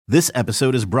This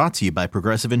episode is brought to you by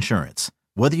Progressive Insurance.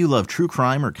 Whether you love true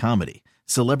crime or comedy,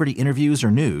 celebrity interviews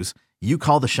or news, you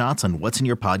call the shots on what's in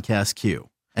your podcast queue.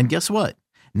 And guess what?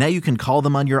 Now you can call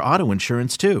them on your auto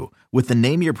insurance too with the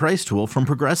Name Your Price tool from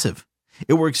Progressive.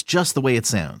 It works just the way it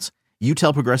sounds. You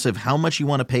tell Progressive how much you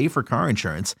want to pay for car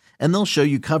insurance, and they'll show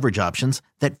you coverage options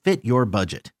that fit your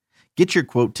budget. Get your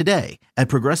quote today at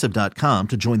Progressive.com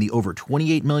to join the over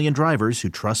 28 million drivers who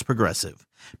trust Progressive.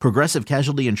 Progressive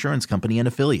Casualty Insurance Company and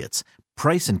Affiliates.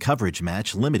 Price and coverage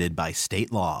match limited by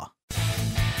state law.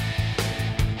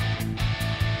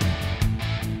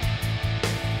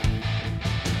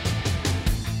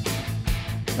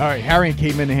 All right, Harry and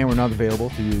Kate Minihane were not available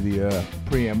to do the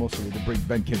preamble, so we had to bring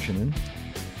Ben Kitchen in.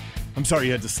 I'm sorry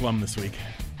you had to slum this week.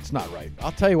 It's not right.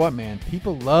 I'll tell you what, man.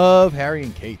 People love Harry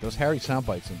and Kate. Those Harry sound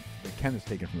bites that Ken has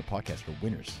taken from the podcast are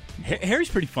winners. Harry's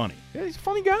pretty funny. Yeah, he's a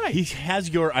funny guy. He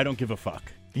has your I don't give a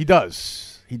fuck. He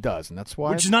does. He does, and that's why.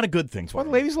 Which is not a good thing That's for why him.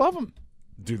 the ladies love him.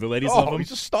 Do the ladies love him?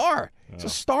 He's a star. He's a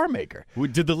star maker.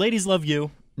 Did the ladies love you?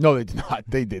 No, they did not.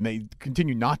 They didn't. They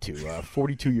continue not to.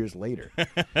 42 years later.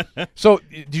 So,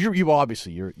 did you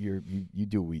obviously you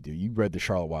do what we do. You read the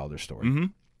Charlotte Wilder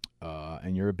story,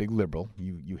 and you're a big liberal.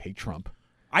 You hate Trump.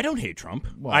 I don't hate Trump.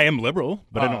 Well, I am liberal,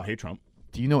 but I don't hate Trump.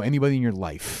 Do you know anybody in your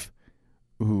life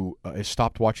who has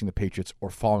stopped watching the Patriots or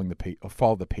followed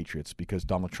the Patriots because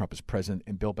Donald Trump is president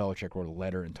and Bill Belichick wrote a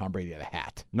letter and Tom Brady had a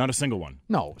hat? Not a single one.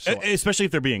 No. So, especially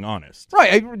if they're being honest.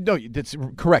 right. No, that's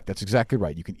correct. That's exactly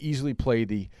right. You can easily play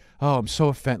the, I'm so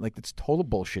offended. Like, that's total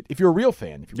bullshit. If you're a real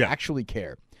fan, if you actually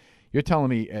care, you're telling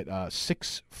me at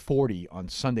 6:40 on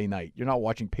Sunday night, you're not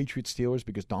watching Patriots Steelers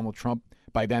because Donald Trump,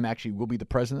 by then, actually will be the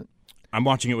president? I'm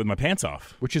watching it with my pants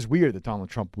off. Which is weird that Donald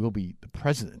Trump will be the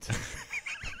president.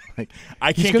 I can't get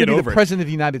over it. He's going to be the president of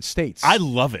the United States. I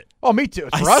love it. Oh, me too.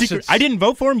 For us, I didn't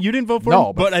vote for him. You didn't vote for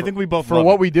him. But I think we both for love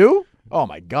what it. we do. Oh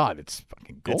my God, it's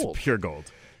fucking gold. It's pure gold.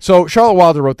 So Charlotte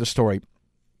Wilder wrote this story.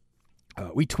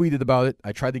 We tweeted about it.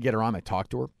 I tried to get her on. I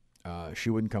talked to her. She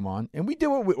wouldn't come on, and we did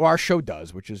what our show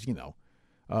does, which is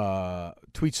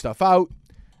tweet stuff out.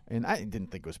 And I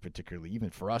didn't think it was particularly, even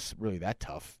for us, really that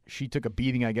tough. She took a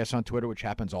beating, I guess, on Twitter, which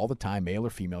happens all the time, male or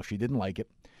female. She didn't like it.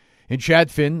 And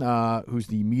Chad Finn, who's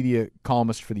the media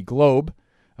columnist for the Globe,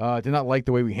 did not like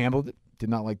the way we handled it, did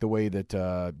not like the way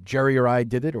that Jerry or I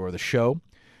did it or the show.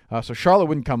 So Charlotte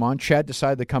wouldn't come on. Chad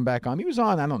decided to come back on. He was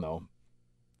on, I don't know,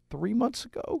 3 months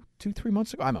ago? 2-3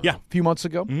 months ago? I don't know. A few months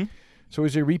ago. Mm-hmm. So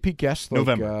he's a repeat guest like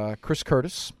November. Chris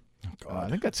Curtis. Oh, I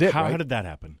think that's it, How right? did that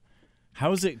happen?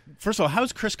 How is it? First of all,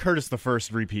 how's Chris Curtis the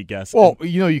first repeat guest? Well,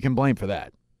 you can blame for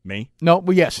that. Me? No,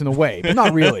 well, yes, in a way, but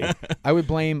not really. I would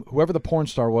blame whoever the porn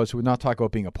star was who would not talk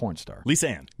about being a porn star. Lisa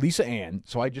Ann.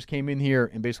 So I just came in here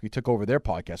and basically took over their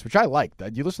podcast, which I liked. Do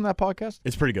you listen to that podcast?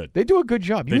 It's pretty good. They do a good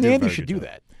job. You and Andy should do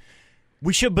that.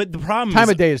 We should, but the problem Time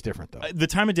of day is different, though. The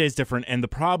time of day is different, and the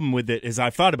problem with it is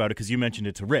I've thought about it because you mentioned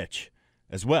it to Rich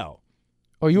as well.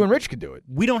 Oh, you and Rich could do it.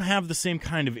 We don't have the same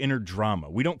kind of inner drama.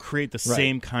 We don't create the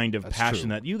same kind of passion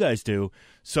that you guys do,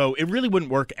 so it really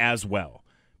wouldn't work as well.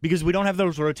 Because we don't have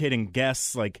those rotating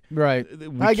guests, right.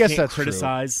 I guess that's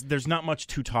criticize. True. There's not much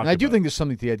to talk and about. I do think there's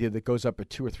something to the idea that goes up at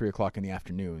 2 or 3 o'clock in the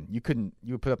afternoon. You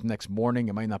would put up the next morning.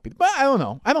 It might not be. But I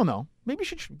don't know. Maybe you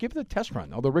should give it a test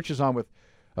run. Although Rich is on with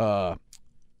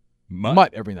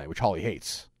Mutt every night, which Holly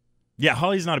hates. Yeah,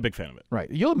 Holly's not a big fan of it.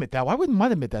 Right. You'll admit that. Why wouldn't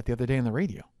Mutt admit that the other day on the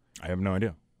radio? I have no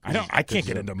idea. I can't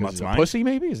get into Mutt's mind. Pussy,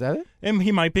 maybe? Is that it?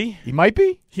 He might be. He might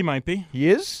be? He might be.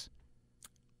 He is?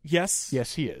 Yes.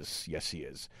 Yes, he is. Yes, he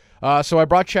is. So I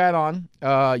brought Chad on.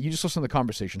 You just listen to the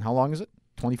conversation. How long is it?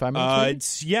 25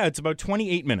 minutes? It's about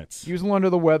 28 minutes. He was a little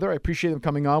under the weather. I appreciate him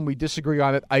coming on. We disagree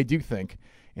on it, I do think.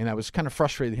 And I was kind of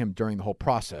frustrated with him during the whole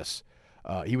process.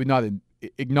 He would not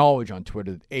acknowledge on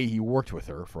Twitter that, A, he worked with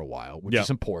her for a while, which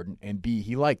is important, and B,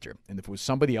 he liked her. And if it was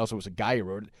somebody else, it was a guy who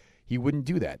wrote it, he wouldn't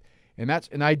do that.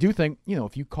 And I do think,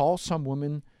 if you call some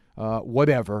woman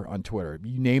whatever on Twitter,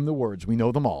 you name the words, we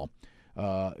know them all,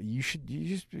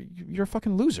 you're a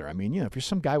fucking loser. I mean, if you're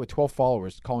some guy with 12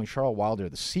 followers calling Charlotte Wilder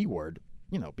the C word,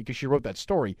 because she wrote that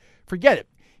story, forget it.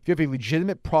 If you have a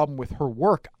legitimate problem with her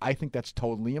work, I think that's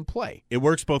totally in play. It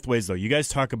works both ways, though. You guys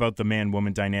talk about the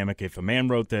man-woman dynamic. If a man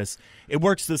wrote this, it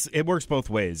works both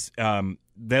ways.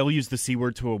 They'll use the C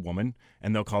word to a woman,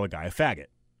 and they'll call a guy a faggot.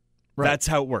 Right. That's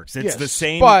how it works. It's the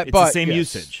same. It's the same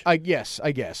usage. I guess.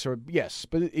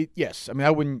 But yes. I mean,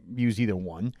 I wouldn't use either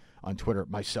one on Twitter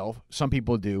myself. Some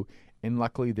people do. And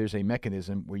luckily, there's a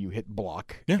mechanism where you hit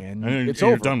block, and it's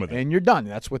over. You're done with it. And you're done.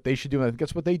 That's what they should do. And I think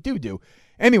that's what they do.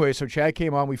 Anyway, so Chad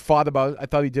came on. We fought about it. I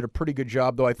thought he did a pretty good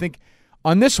job, though. I think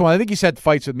on this one, he's had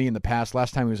fights with me in the past.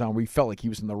 Last time he was on, we felt like he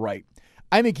was in the right.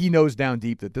 I think he knows down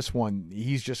deep that this one,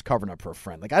 he's just covering up for a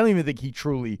friend. Like, I don't even think he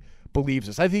truly believes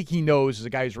this. I think he knows, as a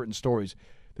guy who's written stories,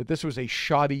 that this was a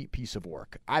shoddy piece of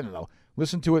work. I don't know.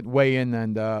 Listen to it, weigh in,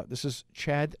 and this is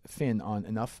Chad Finn on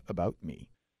Enough About Me.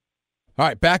 All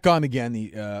right, back on again.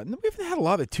 We haven't had a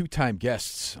lot of two-time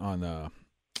guests on the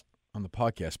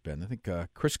podcast, Ben. I think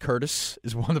Chris Curtis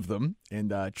is one of them,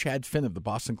 and Chad Finn of the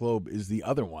Boston Globe is the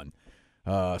other one.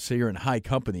 So you're in high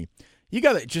company. You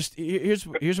got to just here's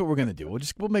what we're gonna do.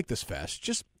 We'll make this fast.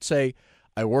 Just say,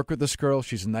 I work with this girl.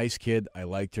 She's a nice kid. I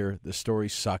liked her. The story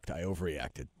sucked. I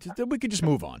overreacted. We could just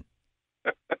move on.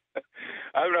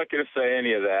 I'm not going to say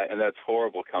any of that, and that's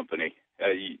horrible company.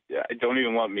 Don't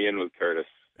even want me in with Curtis.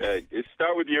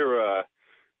 Start with your.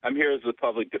 I'm here as a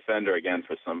public defender again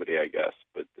for somebody, I guess.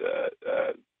 But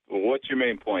what's your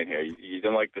main point here? You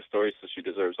didn't like the story, so she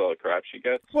deserves all the crap she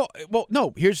gets? Well,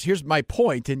 no. Here's my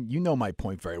point, and you know my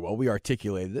point very well. We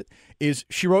articulated it. Is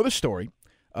she wrote a story.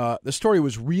 The story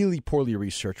was really poorly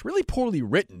researched, really poorly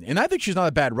written, and I think she's not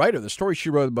a bad writer. The story she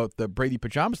wrote about the Brady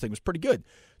pajamas thing was pretty good,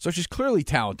 so she's clearly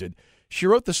talented. She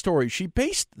wrote the story. She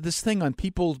based this thing on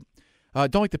people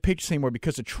don't like the Patriots anymore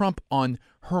because of Trump, on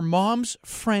her mom's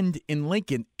friend in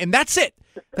Lincoln, and that's it.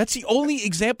 That's the only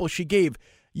example she gave.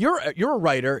 You're a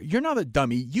writer. You're not a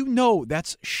dummy. You know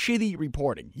that's shitty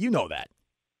reporting. You know that.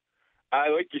 I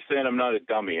like you saying I'm not a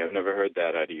dummy. I've never heard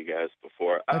that out of you guys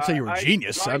before. I'd say you're a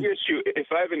genius. If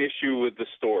I have an issue with the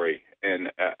story,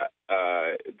 and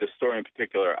the story in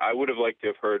particular, I would have liked to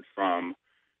have heard from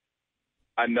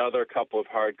another couple of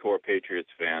hardcore Patriots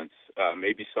fans,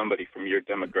 maybe somebody from your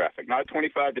demographic. Not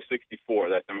 25 to 64.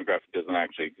 That demographic doesn't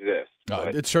actually exist.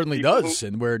 It certainly does,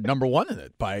 and we're number one in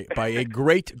it by a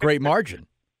great margin.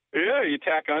 Yeah, you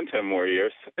tack on 10 more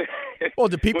years. Well,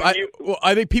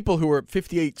 I think people who are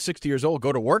 58, 60 years old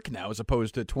go to work now as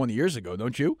opposed to 20 years ago,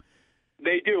 don't you?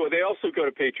 They do. They also go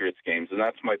to Patriots games, and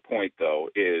that's my point, though,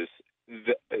 is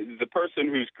the person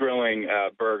who's grilling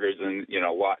burgers in,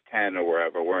 Lot 10 or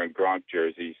wherever, wearing Gronk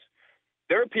jerseys,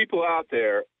 there are people out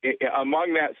there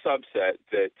among that subset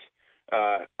that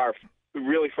are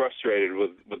really frustrated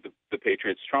with the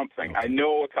Patriots Trump thing. Okay. I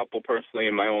know a couple personally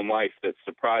in my own life that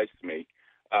surprised me.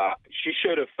 She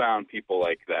should have found people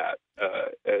like that.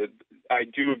 I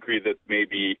do agree that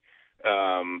maybe,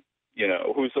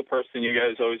 who's the person you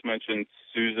guys always mention?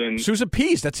 Susan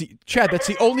Pease. Chad. That's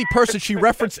the only person she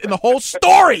referenced in the whole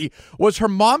story was her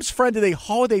mom's friend at a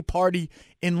holiday party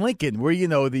in Lincoln, where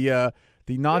the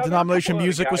non-denominational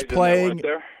music was playing.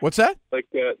 What's that?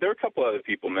 There were a couple other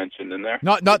people mentioned in there.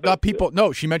 Not people.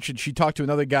 No, she talked to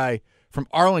another guy from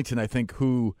Arlington, I think,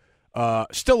 who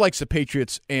still likes the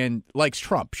Patriots and likes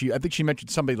Trump. I think she mentioned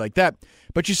somebody like that.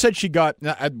 But she said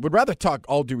I would rather talk,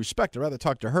 all due respect, I'd rather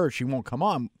talk to her. She won't come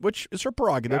on, which is her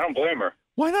prerogative. I don't blame her.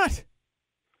 Why not?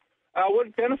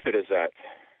 What benefit is that?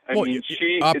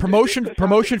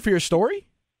 Promotion for your story?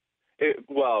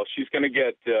 She's going to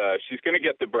get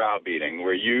the browbeating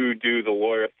where you do the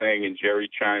lawyer thing and Jerry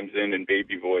chimes in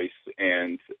baby voice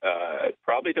and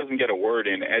probably doesn't get a word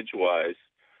in edgewise.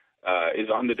 Is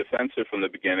on the defensive from the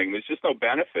beginning. There's just no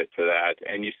benefit to that.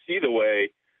 And you see the way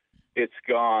it's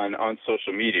gone on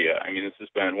social media. I mean, this has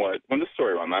been, when the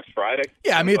story ran? Last Friday?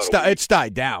 Yeah, I mean, it's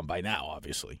died down by now,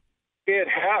 obviously. It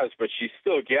has, but she's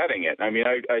still getting it. I mean,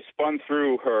 I spun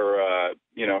through her,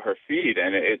 her feed,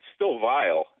 and it's still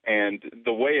vile. And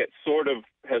the way it sort of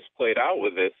has played out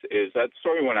with this is that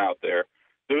story went out there.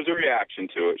 There was a reaction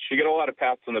to it. She got a lot of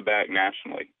pats on the back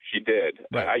nationally. She did.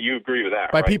 Right. You agree with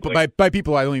that, by right? People, by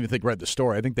people I don't even think read the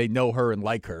story. I think they know her and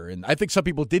like her. And I think some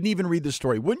people didn't even read the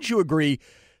story. Wouldn't you agree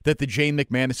that the Jane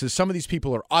McManuses, some of these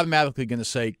people are automatically going to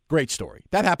say, great story?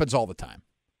 That happens all the time.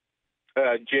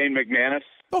 Jane McManus?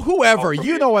 Oh, whoever.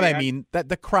 You know what I mean.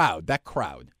 That crowd.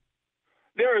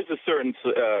 There is a certain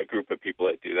group of people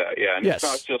that do that, yeah. And yes. It's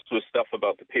not just with stuff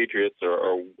about the Patriots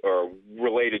or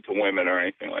related to women or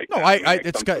anything like that.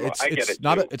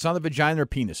 No, it's not a vagina or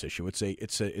penis issue. It's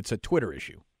a Twitter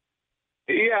issue.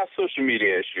 Yeah, social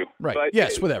media issue. Right. But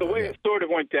yes, whatever. The way it sort of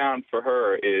went down for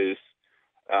her is.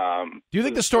 Do you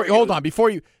think the story? Hold on,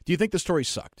 do you think the story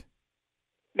sucked?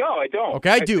 No, I don't. Okay,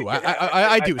 I do.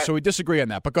 I do. So we disagree on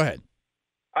that. But go ahead.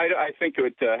 I think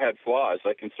it had flaws.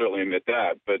 I can certainly admit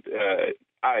that. But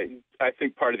I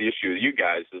think part of the issue with you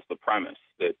guys is the premise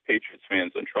that Patriots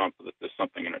fans and Trump, that there's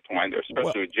something intertwined there,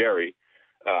 especially with Jerry.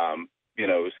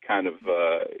 Who's kind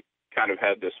of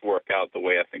had this work out the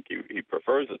way I think he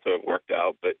prefers it to have worked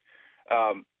out. But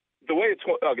the way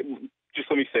just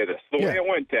let me say this: the way it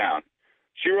went down.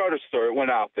 She wrote a story, it went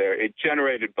out there, it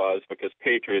generated buzz because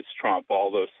Patriots, Trump,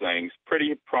 all those things,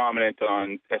 pretty prominent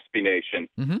on SB Nation,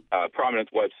 prominent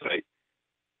website.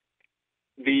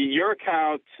 your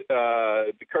account,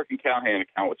 the Kirk and Callahan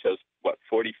account, which has,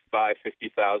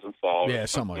 50,000 followers? Yeah,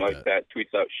 something like that.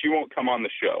 Tweets out, she won't come on the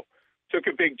show. Took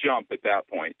a big jump at that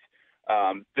point.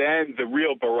 Then the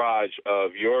real barrage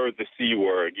of you're the C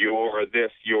word, you're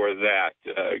this, you're that,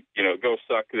 go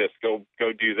suck this, go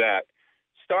do that,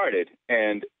 started.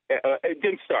 And it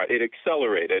didn't start. It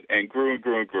accelerated and grew and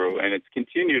grew and grew. And it's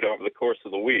continued over the course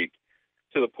of the week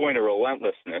to the point of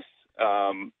relentlessness.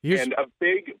 And a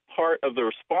big part of the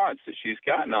response that she's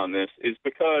gotten on this is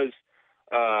because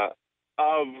of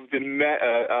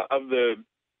the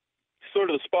sort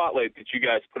of the spotlight that you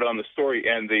guys put on the story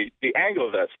and the angle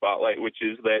of that spotlight, which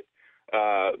is that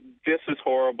this is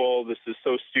horrible, this is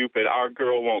so stupid, our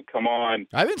girl won't come on.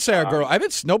 I didn't say our girl.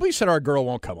 Nobody said our girl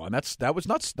won't come on. That was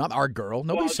not our girl.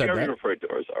 Nobody said that. Referred to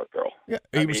her as our girl. Yeah,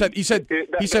 he said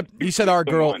our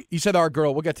girl. He said our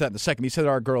girl. We'll get to that in a second. He said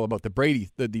our girl about the Brady,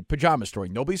 the pajama story.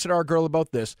 Nobody said our girl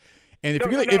about this. And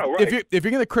if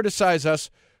you're gonna criticize us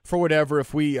for whatever,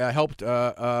 if we helped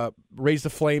raise the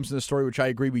flames in the story, which I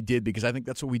agree we did, because I think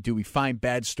that's what we do. We find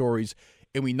bad stories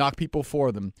and we knock people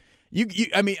for them. I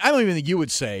don't even think you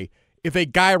would say if a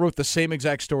guy wrote the same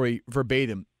exact story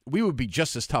verbatim, we would be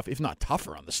just as tough, if not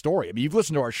tougher, on the story. I mean, you've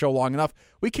listened to our show long enough.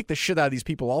 We kick the shit out of these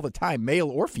people all the time, male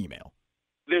or female.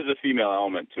 There's a female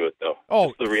element to it, though. Oh,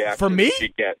 just the reaction for me? You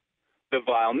get the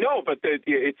vile. No, but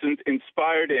it's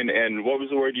inspired and what was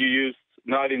the word you used?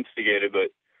 Not instigated,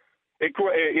 but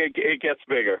it gets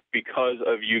bigger because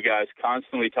of you guys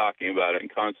constantly talking about it and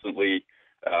constantly.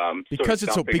 Because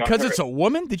it's a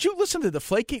woman. Did you listen to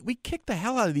Deflategate? We kick the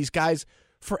hell out of these guys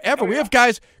forever. We have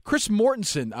guys, Chris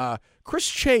Mortensen, Chris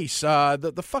Chase,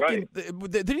 the fucking.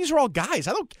 Right. These are all guys.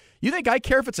 You think I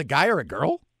care if it's a guy or a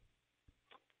girl?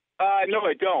 No,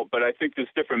 I don't. But I think there's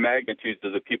different magnitudes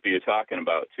of the people you're talking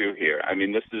about too here. I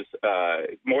mean, this is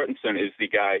Mortensen is the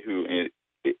guy who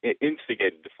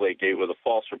instigated Deflategate with a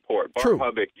false report. Bart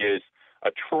Hubbock is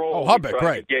a troll. Oh, Hubbock,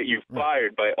 right? To get you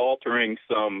fired by altering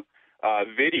some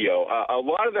video. A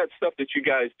lot of that stuff that you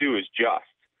guys do is just.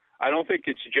 I don't think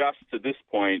it's just to this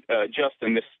point, just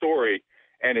in this story,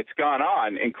 and it's gone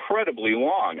on incredibly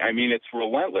long. I mean, it's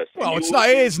relentless. Well, it's not.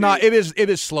 It is not. It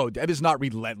is slow. It is not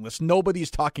relentless.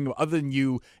 Nobody's talking about, other than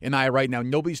you and I right now.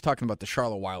 Nobody's talking about the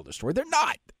Charlotte Wilder story. They're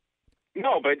not.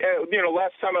 No, but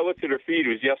last time I looked at her feed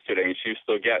was yesterday, and she was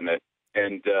still getting it.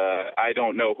 And I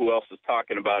don't know who else is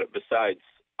talking about it besides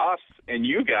us and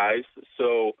you guys.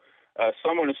 So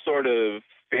someone has sort of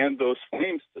fanned those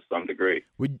flames to some degree.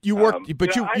 You worked,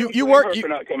 but you worked. For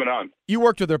not coming on. You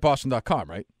worked with her at Boston.com,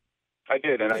 right? I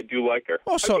did, and I do like her.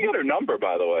 Oh, so I got her number,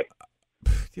 by the way.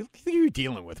 Who are you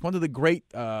dealing with? One of the great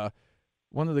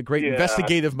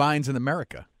investigative minds in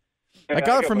America. I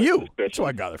got it from you. That's who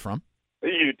I got it from.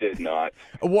 You did not.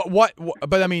 What?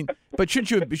 But I mean,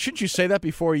 shouldn't you say that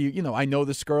before you? I know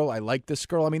this girl. I like this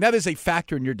girl. I mean, that is a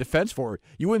factor in your defense for her.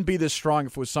 You wouldn't be this strong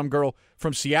if it was some girl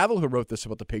from Seattle who wrote this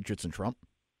about the Patriots and Trump.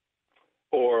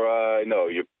 Or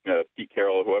Pete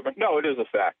Carroll or whoever. No, it is a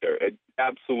factor.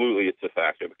 Absolutely, it's a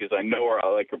factor because I know her. I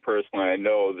like her personally. I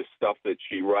know the stuff that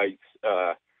she writes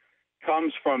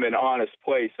comes from an honest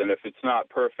place, and if it's not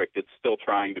perfect, it's still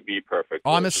trying to be perfect.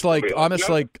 Honest like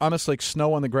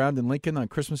snow on the ground in Lincoln on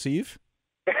Christmas Eve.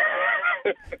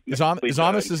 As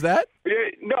honest as that?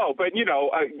 No, but we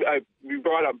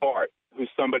brought up Bart, who's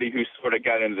somebody who sort of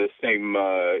got into the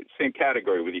same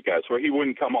category with you guys, where he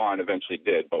wouldn't come on. Eventually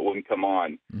did, but wouldn't come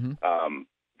on. Mm-hmm.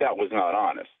 That was not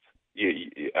honest.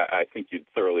 I think you'd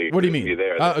thoroughly agree. What do you mean? With me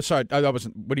there. Sorry, I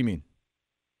wasn't. What do you mean?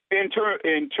 In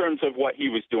terms of what he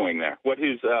was doing there, what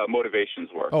his motivations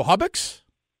were. Oh, Hubbock's?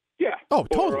 Yeah. Oh,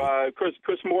 totally. Or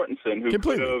Chris Mortensen, who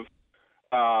completely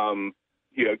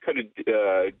could have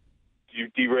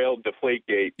derailed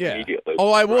Deflategate immediately.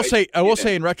 Oh, I will say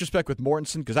in retrospect with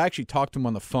Mortensen, because I actually talked to him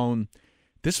on the phone.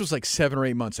 This was like 7 or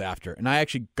 8 months after, and I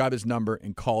actually got his number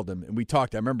and called him, and we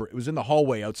talked. I remember it was in the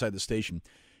hallway outside the station,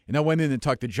 and I went in and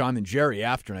talked to John and Jerry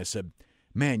after, and I said,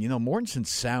 man, Mortensen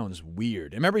sounds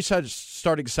weird. I remember he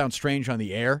starting to sound strange on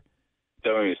the air.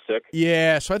 So he was sick?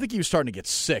 Yeah, so I think he was starting to get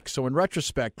sick. So in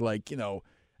retrospect,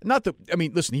 not that, I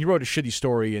mean, listen, he wrote a shitty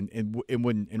story and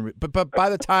wouldn't, but by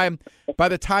the time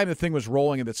the thing was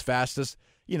rolling at its fastest,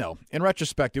 in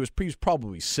retrospect, he was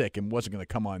probably sick and wasn't going to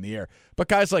come on the air. But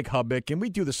guys like Hubbock, and we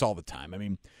do this all the time. I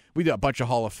mean, we do a bunch of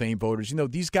Hall of Fame voters.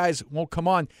 These guys won't come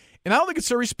on. And I don't think it's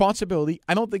their responsibility.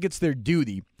 I don't think it's their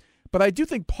duty. But I do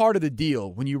think part of the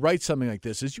deal when you write something like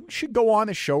this is you should go on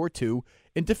a show or two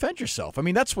and defend yourself. I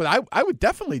mean, that's what I would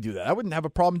definitely do that. I wouldn't have a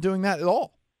problem doing that at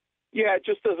all. Yeah, it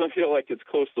just doesn't feel like it's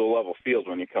close to a level field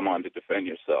when you come on to defend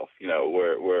yourself,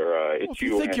 where it's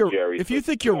you and Jerry. If you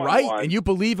think you're right and you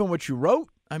believe in what you wrote,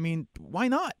 I mean, why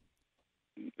not?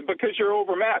 because you're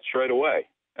overmatched right away.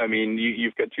 I mean,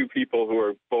 you've got two people who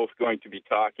are both going to be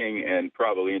talking and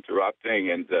probably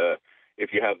interrupting, and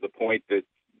if you have the point that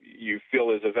you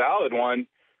feel is a valid one,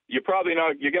 you're probably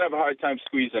not. You're going to have a hard time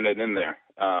squeezing it in there.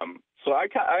 So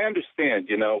I understand.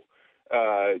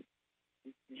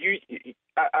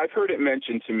 I've heard it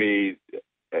mentioned to me.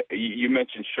 You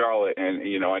mentioned Charlotte, and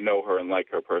I know her and like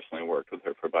her personally. Worked with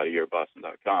her for about a year at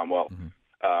Boston.com. Well,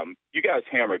 you guys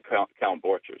hammered Count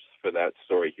Borchers for that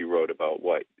story he wrote about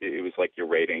what it was like your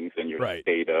ratings and your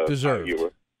data. Deserved.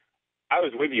 I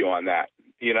was with you on that.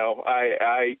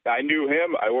 I knew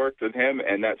him. I worked with him,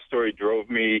 and that story drove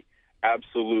me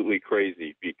absolutely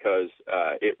crazy because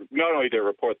it not only did it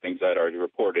report things I'd already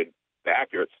reported, the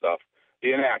accurate stuff.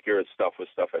 The inaccurate stuff was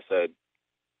stuff I said,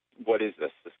 what is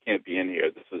this? This can't be in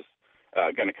here. This is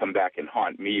going to come back and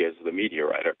haunt me as the media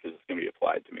writer because it's going to be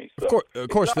applied to me. So of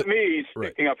course, it's not me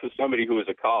sticking up for somebody who is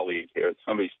a colleague here. It's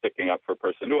somebody sticking up for a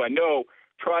person who I know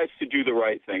tries to do the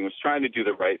right thing, was trying to do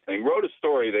the right thing, wrote a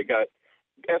story that got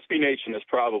SB Nation is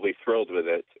probably thrilled with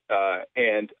it.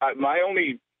 My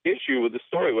only issue with the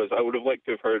story was I would have liked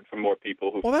to have heard from more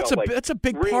people who. Well, that's a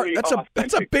big part.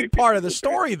 That's a big part of the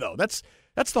story, though. That's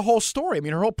the whole story. I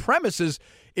mean, her whole premise is,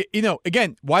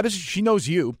 again, why doesn't she knows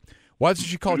you? Why doesn't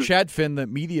she call Chad Finn, the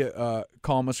media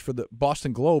columnist for the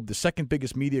Boston Globe, the second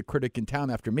biggest media critic in town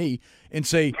after me, and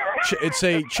say,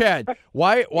 Chad,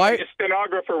 why? The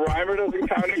stenographer Reimer doesn't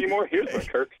count anymore. Here's what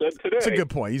Kirk said today. That's a good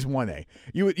point. He's 1A.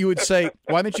 You would say,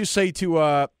 why don't you say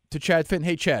to Chad Finn,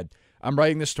 hey Chad, I'm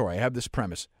writing this story. I have this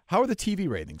premise. How are the TV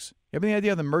ratings? You have any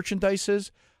idea how the merchandise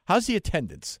is? How's the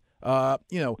attendance? How's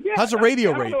the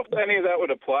radio rate? I don't know if any of that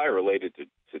would apply related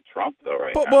to Trump, though,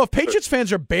 right now. Well, if Patriots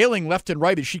fans are bailing left and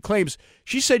right, as she claims,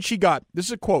 she said she got, this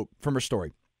is a quote from her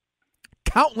story,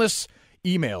 countless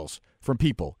emails from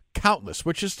people, countless,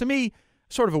 which is to me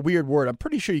sort of a weird word. I'm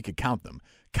pretty sure you could count them.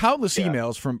 Countless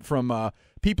emails from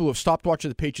people who have stopped watching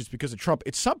the Patriots because of Trump.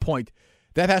 At some point,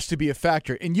 that has to be a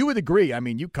factor. And you would agree, I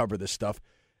mean, you cover this stuff.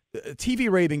 TV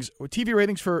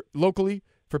ratings for locally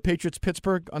for Patriots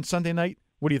Pittsburgh on Sunday night,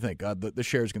 what do you think? The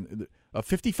share's going to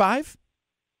 55?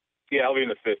 Yeah, I'll be in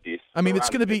the 50s. I mean, it's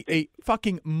going to be a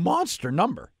fucking monster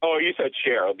number. Oh, you said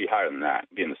share. It'll be higher than that.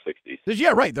 It'll be in the 60s. Yeah,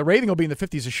 right. The rating will be in the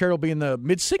 50s. The share will be in the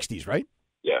mid-60s, right?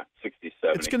 Yeah, 60s,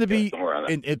 70s. It's going to be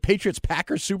in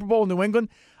Patriots-Packers Super Bowl in New England.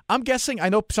 I'm guessing, I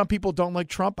know some people don't like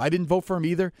Trump. I didn't vote for him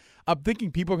either. I'm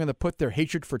thinking people are going to put their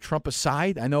hatred for Trump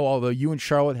aside. I know although you and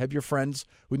Charlotte have your friends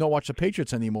who don't watch the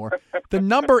Patriots anymore. The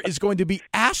number is going to be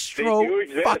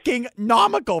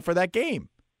fucking-nomical for that game.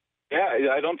 Yeah,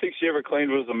 I don't think she ever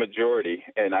claimed it was a majority,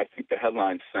 and I think the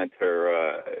headlines caused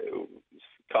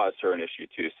her an issue,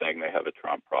 too, saying they have a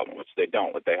Trump problem, which they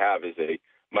don't. What they have is a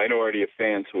minority of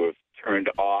fans who have turned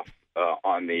off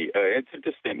it's a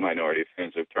distinct minority of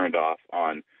fans who have turned off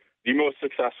on the most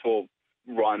successful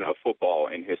run of football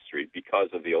in history because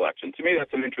of the election. To me,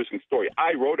 that's an interesting story.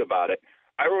 I wrote about it.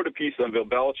 I wrote a piece on Bill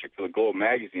Belichick for the Globe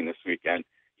magazine this weekend.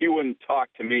 He wouldn't talk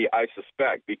to me, I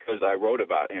suspect, because I wrote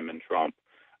about him and Trump.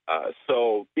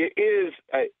 So it is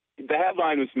the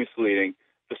headline was misleading.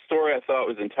 The story I thought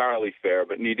was entirely fair,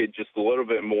 but needed just a little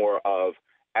bit more of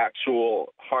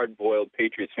actual hard-boiled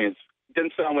Patriots fans.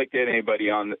 Didn't sound like they had anybody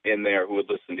in there who would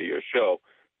listen to your show.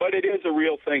 But it is a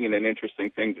real thing and an interesting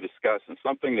thing to discuss and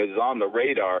something that is on the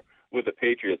radar with the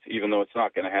Patriots, even though it's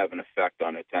not going to have an effect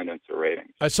on attendance or ratings.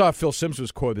 I saw Phil Simms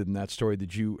was quoted in that story.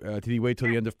 Did he wait till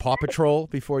the end of Paw Patrol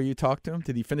before you talked to him?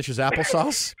 Did he finish his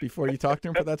applesauce before you talked to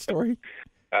him for that story?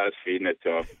 I was feeding it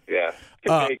to him. Yeah.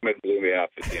 Aikman blew me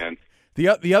off at the end.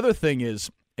 The other thing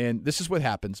is, and this is what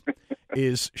happens,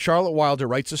 is Charlotte Wilder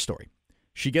writes a story.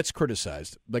 She gets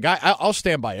criticized. Like I'll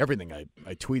stand by everything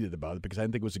I tweeted about it because I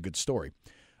didn't think it was a good story.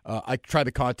 I tried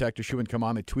to contact her. She wouldn't come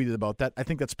on. I tweeted about that. I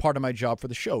think that's part of my job for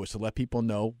the show is to let people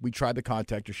know we tried to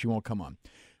contact her. She won't come on.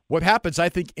 What happens, I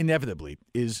think, inevitably,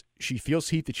 is she feels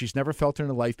heat that she's never felt in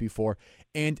her life before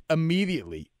and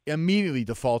immediately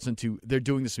defaults into they're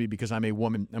doing this to me because I'm a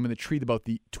woman. I'm going to tweet about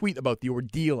the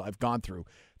ordeal I've gone through.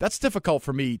 That's difficult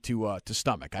for me to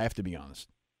stomach. I have to be honest.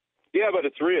 Yeah, but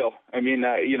it's real. I mean,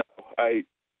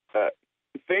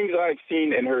 things I've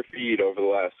seen in her feed over the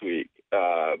last week.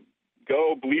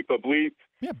 Go bleep a bleep.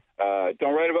 Yeah.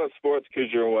 Don't write about sports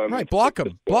because you're a woman. Right. Block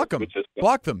them. Block them.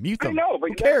 Mute them. I know, but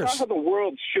who cares? That's not how the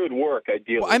world should work.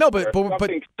 Ideally, well, I know, but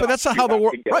that's not how the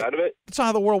world. Right. That's not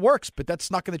how the world works. But that's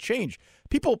not going to change.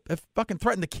 People have fucking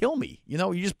threatened to kill me. You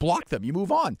know, you just block them. You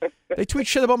move on. They tweet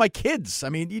shit about my kids. I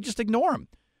mean, you just ignore them.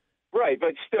 Right,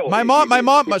 but still. My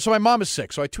mom is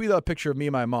sick, so I tweeted out a picture of me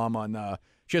and my mom on.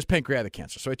 She has pancreatic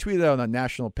cancer, so I tweeted out on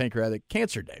National Pancreatic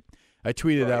Cancer Day. I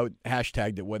tweeted out,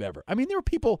 hashtagged it, whatever. I mean, there were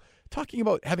people talking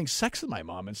about having sex with my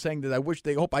mom and saying that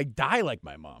they hope I die like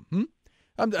my mom.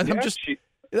 I got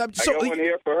one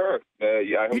here for her.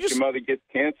 I hope your mother gets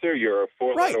cancer. You're a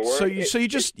four-letter word. So you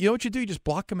just, you know what you do? You just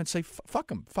block them and say, fuck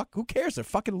them. Fuck, who cares? They're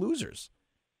fucking losers.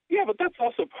 Yeah, but that's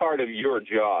also part of your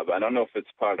job. I don't know if it's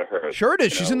part of hers. Sure it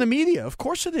is. She's in the media. Of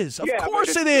course it is. Of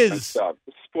course it is. Stuff.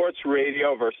 Sports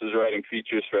radio versus writing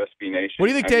features for SB Nation. What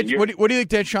do you think? What do you think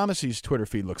Dan Shaughnessy's Twitter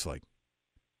feed looks like?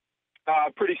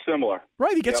 Pretty similar.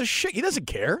 Right. He gets a shit. He doesn't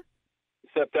care.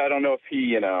 Except I don't know if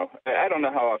he, I don't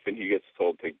know how often he gets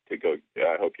told to go,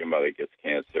 I hope your mother gets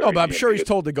cancer. Oh, but I'm sure he's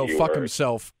told to go fuck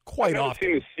himself quite often. I've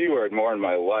seen the C word more in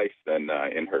my life than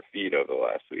in her feed over the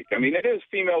last week. I mean, it is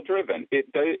female-driven. It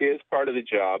is part of the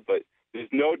job, but there's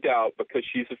no doubt because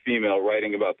she's a female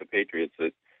writing about the Patriots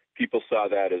that people saw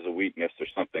that as a weakness or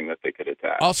something that they could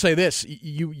attack. I'll say this.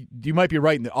 You might be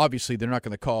right. Obviously, they're not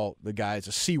going to call the guys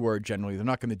a C word generally. They're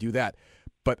not going to do that.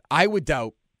 But I would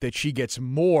doubt that she gets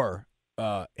more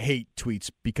hate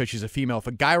tweets because she's a female. If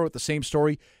a guy wrote the same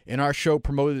story and our show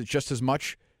promoted it just as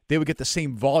much, they would get the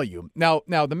same volume. Now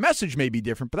the message may be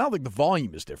different, but I don't think the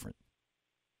volume is different.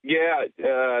 Yeah,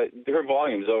 her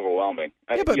volume is overwhelming.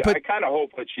 Yeah, I kind of hope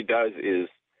what she does is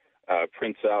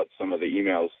prints out some of the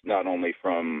emails, not only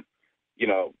from,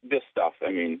 this stuff.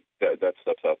 I mean, that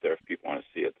stuff's out there if people want to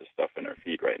see it, the stuff in her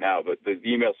feed right now, but the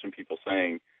emails from people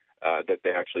saying that they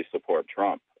actually support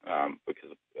Trump.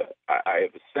 Because I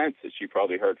have a sense that she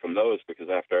probably heard from those because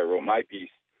after I wrote my piece,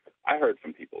 I heard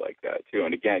from people like that too.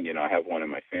 And again, I have one in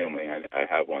my family. I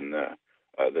have one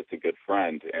that's a good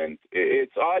friend, and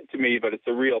it's odd to me, but it's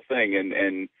a real thing.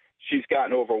 And she's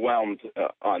gotten overwhelmed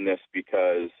on this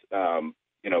because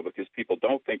because people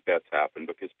don't think that's happened,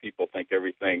 because people think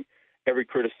every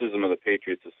criticism of the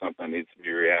Patriots is something that needs to be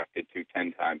reacted to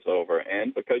 10 times over,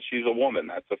 and because she's a woman,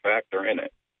 that's a factor in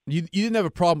it. You didn't have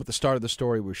a problem with the start of the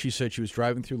story where she said she was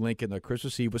driving through Lincoln on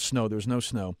Christmas Eve with snow. There was no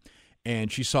snow,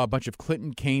 and she saw a bunch of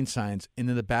Clinton Kane signs, and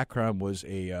in the background was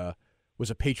a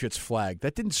Patriots flag.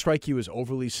 That didn't strike you as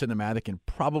overly cinematic and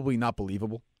probably not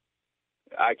believable?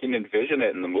 I can envision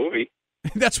it in the movie.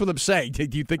 That's what I'm saying.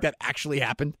 Do you think that actually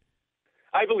happened?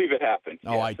 I believe it happened.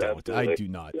 Oh, yes, I don't. Absolutely. I do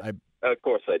not. Of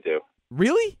course I do.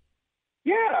 Really?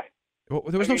 Yeah. Well,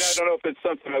 I don't know if it's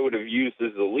something I would have used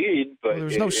as a lead, but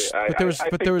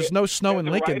there was no snow in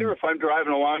Lincoln. Writer, if I'm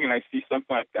driving along and I see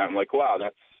something like that, I'm like, wow,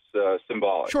 that's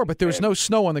symbolic. Sure, but there was no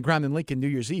snow on the ground in Lincoln New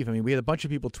Year's Eve. I mean, we had a bunch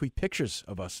of people tweet pictures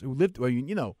of us who lived. Well,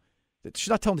 she's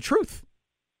not telling the truth.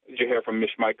 Did you hear from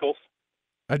Mish Michaels?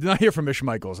 I did not hear from Mish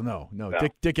Michaels. No.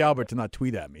 Dick Albert did not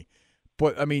tweet at me.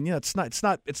 But I mean, it's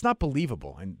not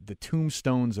believable. And the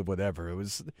tombstones of whatever, it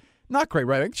was not great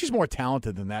writing. She's more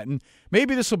talented than that, and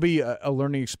maybe this will be a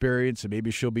learning experience, and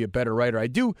maybe she'll be a better writer. I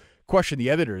do question the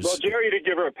editors. Well, Jerry did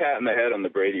give her a pat on the head on the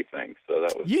Brady thing, so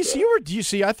that was.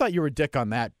 I thought you were a dick on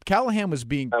that. Callahan was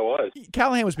being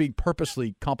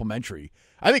purposely complimentary.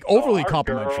 I think overly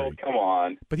complimentary. Girl, come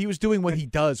on. But he was doing what he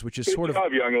does, which is Good sort of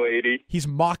job, young lady. He's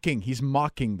mocking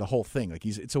the whole thing. Like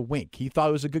it's a wink. He thought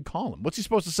it was a good column. What's he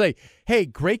supposed to say? Hey,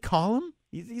 great column?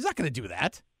 He's not going to do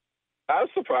that. I was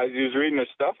surprised he was reading her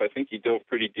stuff. I think he dove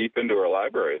pretty deep into her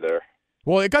library there.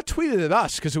 Well, it got tweeted at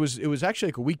us because it was actually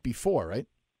like a week before, right?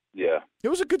 Yeah. It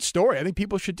was a good story. I think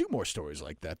people should do more stories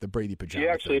like that, the Brady pajama. She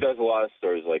actually does a lot of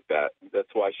stories like that. That's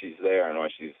why she's there and why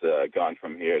she's gone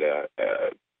from here to,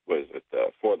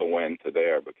 For the Win to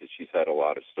there, because she's had a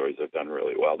lot of stories that have done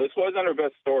really well. This wasn't her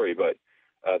best story, but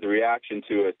the reaction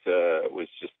to it was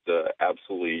just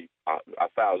absolutely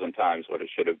 1,000 times what it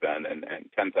should have been and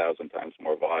 10,000 times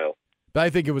more vile. But I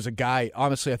think it was a guy.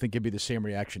 Honestly, I think it'd be the same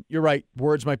reaction. You're right.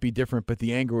 Words might be different, but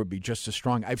the anger would be just as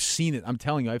strong. I've seen it. I'm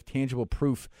telling you, I have tangible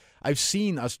proof. I've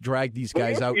seen us drag these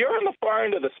guys out. You're on the far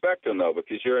end of the spectrum, though,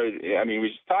 because we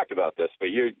just talked about this, but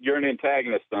you're an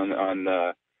antagonist on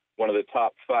one of the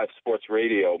top 5 sports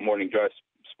radio, morning drive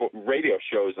radio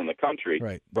shows in the country.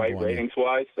 Right.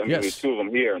 Ratings-wise. I mean, yes. There's 2 of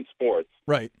them here in sports.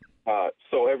 Right.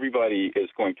 So everybody is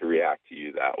going to react to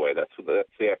you that way. That's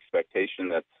the expectation.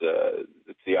 That's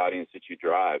the audience that you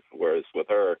drive. Whereas with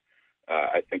her,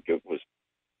 I think it was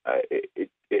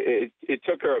it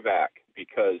took her aback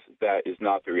because that is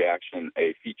not the reaction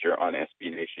a feature on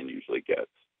SB Nation usually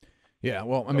gets. Yeah,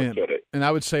 well, I mean, and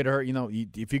I would say to her,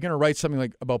 if you're going to write something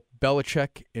like about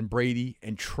Belichick and Brady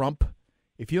and Trump,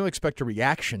 if you don't expect a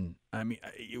reaction, I mean,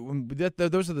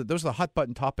 those are the hot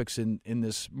button topics in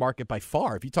this market by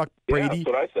far. If you talk Brady, that's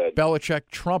what I said. Belichick,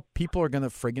 Trump, people are going to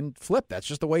friggin' flip. That's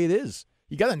just the way it is.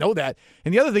 You got to know that.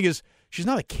 And the other thing is, she's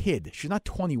not a kid. She's not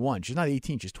 21. She's not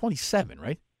 18. She's 27,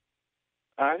 right?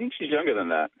 I think she's younger than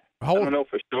that. How old? I don't know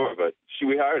for sure, but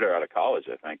we hired her out of college,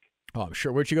 I think. Oh, I'm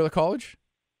sure. Where'd you go to college?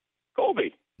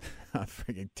 Colby.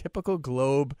 Freaking typical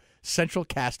Globe Central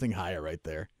Casting hire right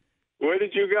there. Where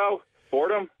did you go?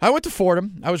 Fordham? I went to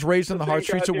Fordham. I was raised on the hard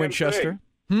streets of Winchester.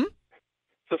 It's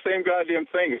the same goddamn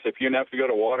thing. Except you don't have to go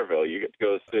to Waterville. You get to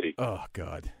go to the city. Oh,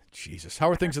 God. Jesus. How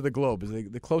are things at the Globe? Is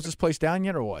it the closest place down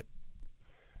yet or what?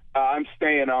 I'm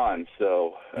staying on,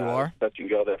 so you are? But you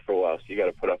can go there for a while, so you got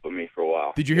to put up with me for a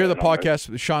while. Did you hear the podcast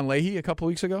with Sean Leahy a couple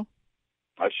weeks ago?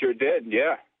 I sure did,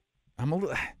 yeah. I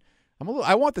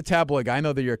want the tabloid guy. I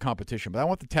know that you're a competition, but I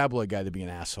want the tabloid guy to be an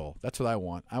asshole. That's what I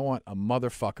want. I want a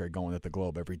motherfucker going at the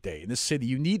Globe every day. In this city,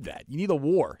 you need that. You need a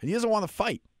war. And he doesn't want to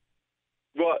fight.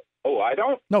 What? Oh, I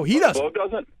don't? No, he doesn't. Globe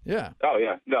doesn't? Yeah. Oh,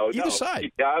 yeah. No, Either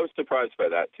side. Yeah, I was surprised by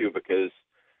that, too, because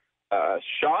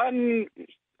Sean...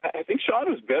 I think Sean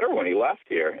was bitter when he left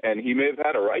here, and he may have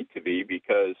had a right to be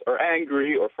or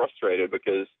angry or frustrated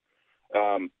because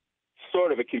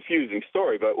sort of a confusing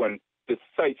story, but when the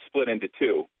site split into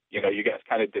two, you guys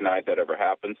kind of denied that ever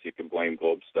happened, so you can blame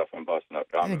Globe stuff on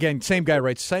Boston.com. And again, same guy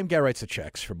writes the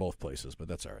checks for both places, but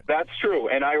that's all right. That's true,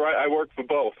 and I work for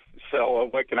both, so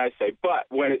what can I say? But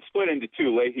when it split into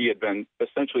two, Leahy had been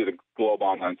essentially the Globe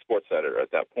online sports editor at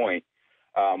that point.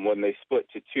 When they split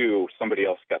to two, somebody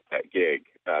else got that gig,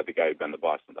 the guy who'd been the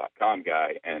Boston.com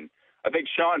guy. And I think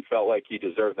Sean felt like he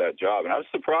deserved that job. And I was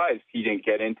surprised he didn't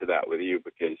get into that with you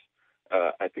because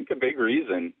I think a big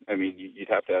reason, you'd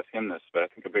have to ask him this, but I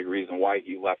think a big reason why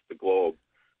he left the Globe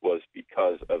was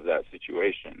because of that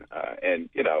situation.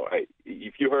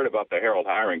 If you heard about the Herald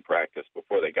hiring practice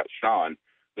before they got Sean,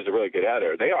 who's a really good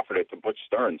editor, they offered it to Butch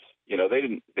Stearns.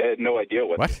 They had no idea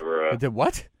what they were. They did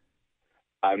what?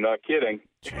 I'm not kidding.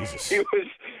 Jesus.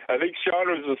 I think Sean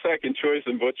was the second choice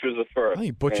and Butch was the first. I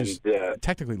think Butch is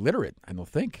technically literate, I don't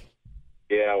think.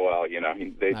 Yeah, well, they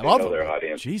know their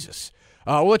audience. Jesus.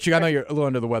 We'll let you. I know you're a little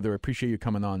under the weather. I appreciate you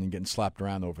coming on and getting slapped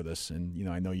around over this. And,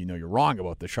 I know you're wrong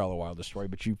about the Charlotte Wilder story,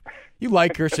 but you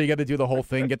like her, so you got to do the whole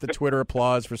thing, get the Twitter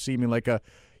applause for seeming like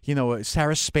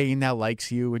Sarah Spain now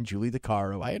likes you and Julie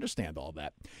DeCaro. I understand all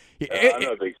that. I'm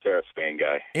not a big Sarah Spain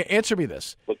guy. Answer me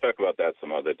this. We'll talk about that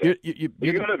some other day. You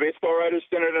going to baseball writers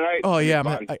dinner tonight? Oh,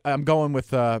 yeah. I'm going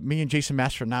with me and Jason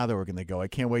Mastronado are going to go. I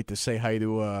can't wait to say hi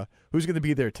to who's going to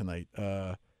be there tonight.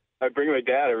 I bring my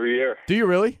dad every year. Do you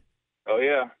really? Oh,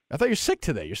 yeah. I thought you're sick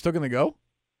today. You're still going to go?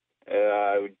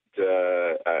 I'm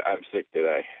sick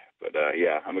today. But,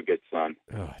 yeah, I'm a good son.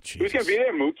 Oh, Jesus. Who's going to be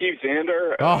there? Mookie,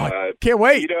 Xander? I can't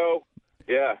wait. Tito?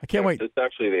 Yeah. I can't wait. It's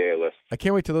actually the A-list. I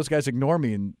can't wait till those guys ignore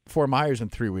me in Fort Myers in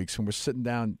 3 weeks when we're sitting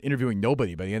down interviewing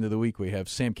nobody. By the end of the week, we have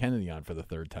Sam Kennedy on for the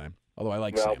third time. Although I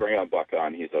like Sam. I'll bring on Buck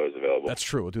on. He's always available. That's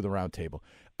true. We'll do the round table.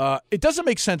 It doesn't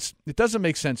make sense. It doesn't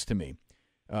make sense to me.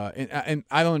 And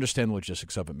I don't understand the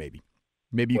logistics of it, maybe.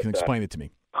 Maybe you can explain it to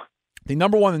me. The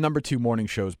number one and number two morning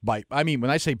shows, when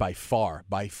I say by far,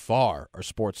 are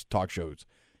sports talk shows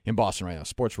in Boston right now,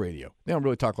 sports radio. They don't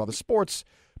really talk a lot of sports,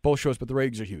 both shows, but the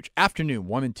ratings are huge. Afternoon,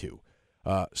 1 and 2,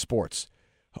 sports.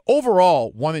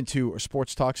 Overall, 1 and 2 are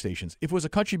sports talk stations. If it was a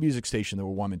country music station, there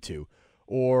were 1 and 2,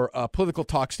 or a political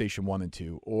talk station, 1 and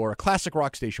 2, or a classic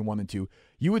rock station, 1 and 2,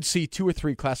 you would see 2 or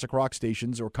 3 classic rock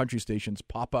stations or country stations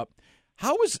pop up.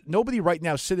 How is nobody right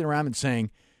now sitting around and saying,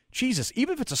 Jesus,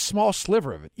 even if it's a small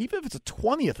sliver of it, even if it's a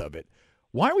 20th of it,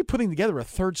 why are we putting together a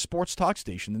third sports talk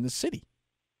station in the city?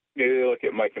 Maybe look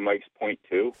at Mike and Mike's point,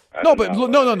 too. No,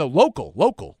 local.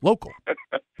 Local.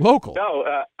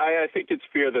 No, I think it's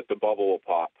fear that the bubble will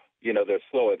pop. They're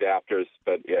slow adapters,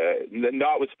 but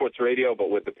not with sports radio, but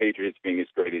with the Patriots being as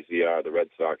great as they are, the Red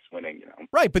Sox winning,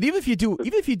 Right, but even if you do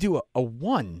a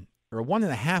 1 or a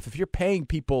 1.5, if you're paying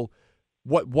people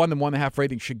what 1 and 1.5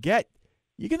 rating should get,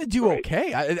 you're going to do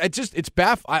okay. It's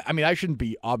baffling. I shouldn't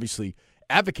be obviously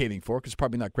advocating for it because it's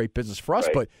probably not great business for us,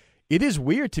 but it is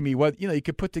weird to me what you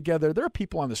could put together. There are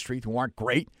people on the street who aren't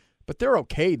great, but they're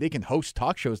okay. They can host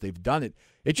talk shows. They've done it.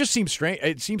 It just seems strange.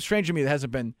 It seems strange to me it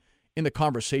hasn't been in the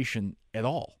conversation at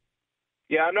all.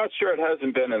 Yeah, I'm not sure it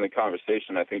hasn't been in the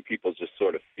conversation. I think people just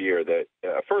sort of fear that,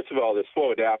 first of all, there's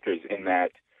slow adapters in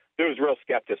that there was real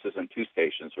skepticism 2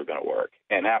 stations were going to work.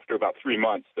 And after about 3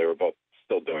 months, they were both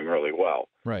still doing really well.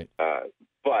 Right.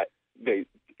 But 8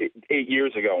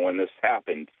 years ago when this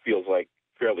happened feels like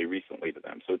fairly recently to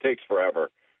them. So it takes forever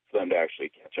for them to actually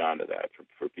catch on to that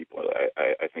for people.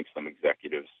 I think some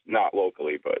executives, not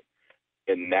locally, but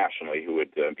nationally, who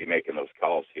would be making those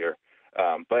calls here.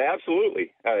 But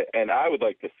absolutely. And I would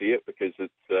like to see it because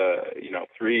it's,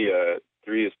 3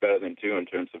 is better than 2 in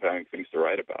terms of having things to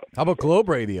write about. How about Globe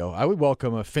Radio? I would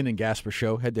welcome a Finn and Gasper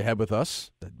show head-to-head with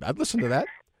us. I'd listen to that.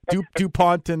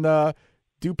 DuPont and Stan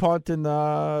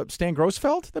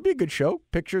Grossfeld. That'd be a good show.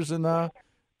 Pictures and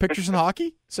Pictures in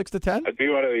hockey, 6 to 10. I'd be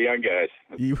one of the young guys.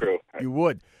 That's true. You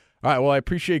would. All right. Well, I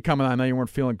appreciate you coming on. I know you weren't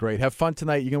feeling great. Have fun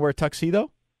tonight. You gonna wear a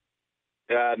tuxedo?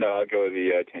 No, I'll go with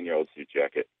the 10-year-old suit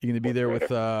jacket. You're gonna be there with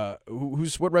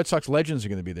what Red Sox legends are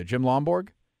gonna be there? Jim Lomborg?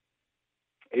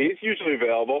 He's usually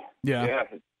available. Yeah.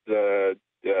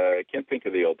 I can't think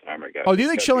of the old timer guy. Oh, do you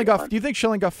think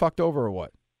Schilling got fucked over or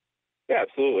what? Yeah,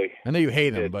 absolutely. I know you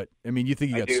hate him, but I mean, you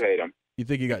think I do hate him. You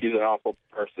think He's an awful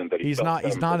person, but he's not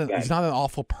an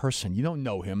awful person. You don't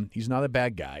know him. He's not a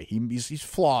bad guy. He's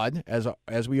flawed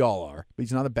as we all are, but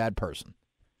he's not a bad person.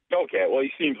 Okay, well,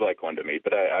 he seems like one to me,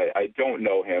 but I don't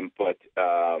know him. But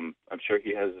I'm sure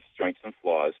he has strengths and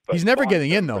flaws. But he's never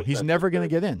getting in, though. He's never going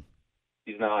to get in.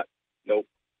 He's not. Nope.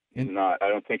 He's not. I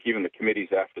don't think even the committees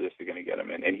after this are going to get him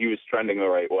in. And he was trending the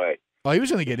right way. Oh, he was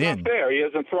going to get in. Not fair. He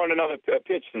hasn't thrown another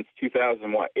pitch since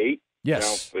 2008.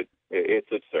 Yes. But it's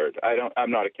absurd.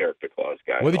 I'm not a character clause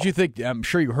guy. What did you think? I'm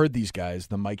sure you heard these guys,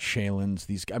 the Mike Shalins.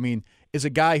 I mean, is a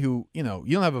guy who you don't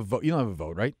have a vote. You don't have a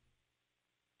vote, right?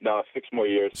 No, 6 more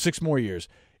years. 6 more years.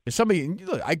 Is somebody?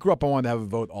 Look, I grew up. I wanted to have a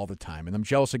vote all the time, and I'm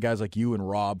jealous of guys like you and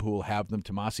Rob who will have them.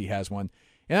 Tomasi has one,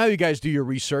 and now you guys do your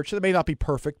research. It may not be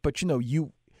perfect, but when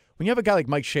you have a guy like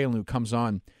Mike Shalin who comes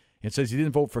on and says he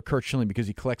didn't vote for Curt Schilling because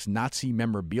he collects Nazi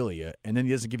memorabilia, and then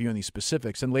he doesn't give you any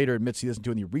specifics, and later admits he doesn't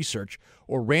do any research,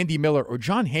 or Randy Miller or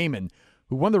John Heyman,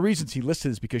 who one of the reasons he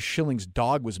listed is because Schilling's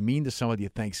dog was mean to somebody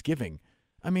at Thanksgiving.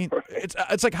 I mean,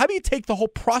 it's like, how do you take the whole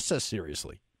process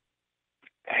seriously?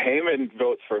 Heyman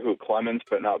votes for who? Clemens,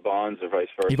 but not Bonds, or vice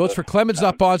versa? He votes for Clemens,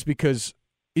 not Bonds, because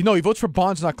he votes for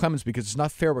Bonds, not Clemens, because it's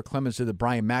not fair what Clemens did to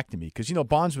Brian McNamee, because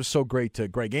Bonds was so great to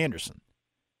Greg Anderson.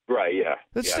 Right, yeah.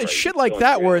 That's right. shit like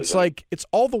that where it's like, it's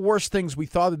all the worst things we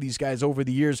thought of these guys over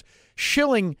the years.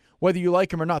 Schilling, whether you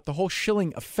like him or not, the whole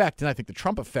Schilling effect, and I think the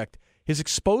Trump effect, has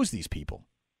exposed these people.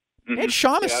 Mm-hmm. And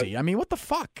Shaughnessy, yeah. I mean, what the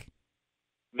fuck?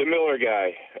 The Miller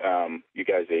guy, you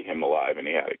guys ate him alive, and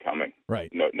he had it coming.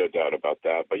 Right. No doubt about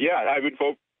that. But yeah, I would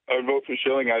vote for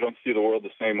Schilling. I don't see the world the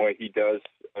same way he does,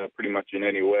 pretty much in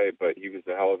any way. But he was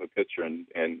a hell of a pitcher,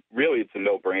 and really, it's a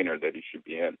no-brainer that he should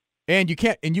be in. And you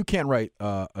can't write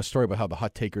a story about how the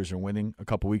hot takers are winning a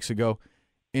couple weeks ago,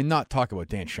 and not talk about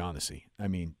Dan Shaughnessy. I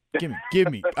mean, give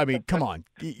me. I mean, come on,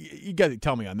 you got to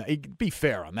tell me on that. Be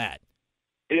fair on that.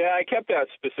 Yeah, I kept that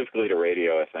specifically to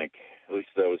radio. I think at least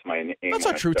that was my aim. That's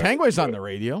not true. Tangway's on the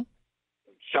radio.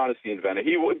 Shaughnessy invented.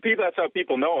 That's how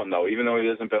people know him, though. Even though he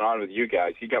hasn't been on with you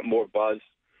guys, he got more buzz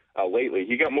lately.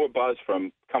 He got more buzz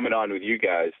from coming on with you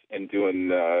guys and doing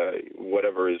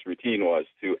whatever his routine was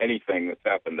to anything that's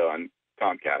happened on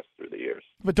Comcast through the years.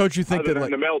 But don't you think the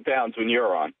meltdowns when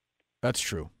you're on? That's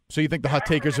true. So you think the hot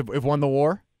takers have won the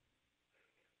war?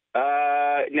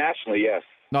 Nationally, yes.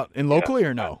 Not in locally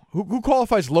or no? Who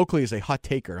qualifies locally as a hot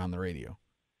taker on the radio?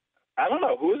 I don't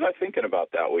know. Who was I thinking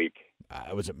about that week?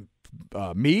 Was it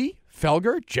me,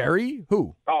 Felger, Jerry?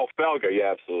 Who? Oh, Felger.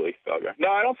 Yeah, absolutely, Felger.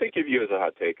 No, I don't think of you as a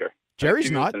hot taker. Jerry's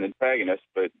not an antagonist,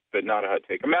 but not a hot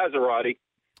taker. Maserati,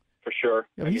 for sure.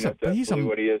 Yeah, but he's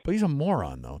a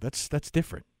moron, though. That's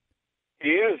different. He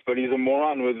is, but he's a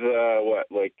moron with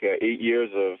 8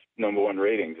 years of #1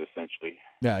 ratings, essentially.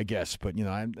 Yeah, I guess. But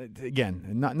I'm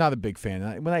not a big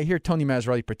fan. When I hear Tony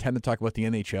Maserati pretend to talk about the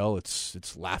NHL,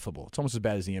 it's laughable. It's almost as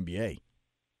bad as the NBA.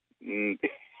 Right.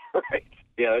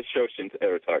 Yeah, that show shouldn't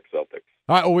ever talk Celtics.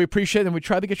 All right, well, we appreciate it. And we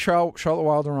tried to get Charlotte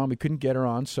Wilder on. We couldn't get her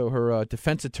on. So her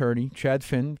defense attorney, Chad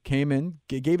Finn, came in,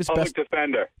 gave his public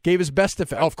defender. Gave his best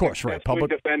defense. Oh, of course, right. Public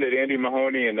defended Andy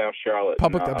Mahoney and now Charlotte.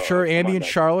 I'm sure Andy and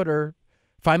Charlotte are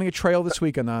finding a trail this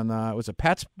weekend on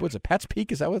Pat's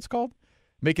Peak? Is that what it's called?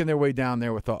 Making their way down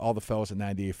there with all the fellas at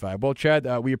 98.5. Well, Chad,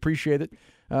 we appreciate it.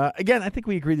 Again, I think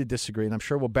we agree to disagree, and I'm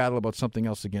sure we'll battle about something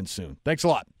else again soon. Thanks a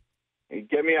lot.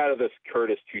 Get me out of this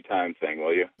Curtis 2-time thing,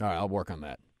 will you? All right, I'll work on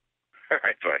that. All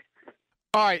right, bye.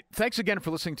 All right, thanks again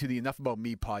for listening to the Enough About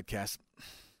Me podcast.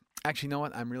 Actually, you know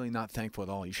what? I'm really not thankful at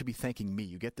all. You should be thanking me.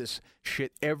 You get this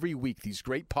shit every week, these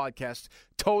great podcasts,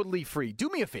 totally free. Do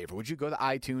me a favor. Would you go to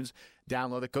iTunes,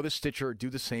 download it, go to Stitcher,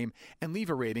 do the same, and leave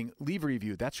a rating, leave a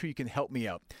review. That's where you can help me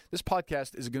out. This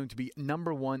podcast is going to be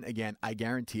 #1 again. I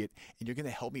guarantee it. And you're going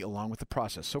to help me along with the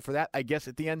process. So for that, I guess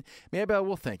at the end, maybe I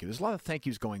will thank you. There's a lot of thank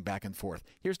yous going back and forth.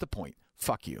 Here's the point.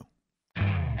 Fuck you.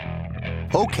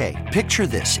 Okay, picture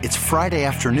this. It's Friday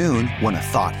afternoon when a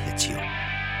thought hits you.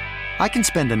 I can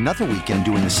spend another weekend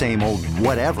doing the same old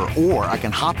whatever, or I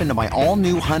can hop into my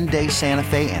all-new Hyundai Santa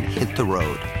Fe and hit the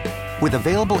road. With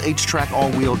available H-Track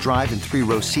all-wheel drive and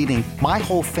 3-row seating, my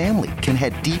whole family can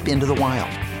head deep into the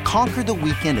wild. Conquer the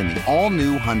weekend in the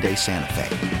all-new Hyundai Santa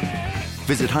Fe.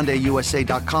 Visit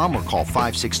HyundaiUSA.com or call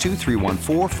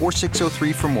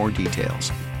 562-314-4603 for more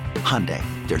details. Hyundai,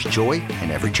 there's joy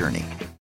in every journey.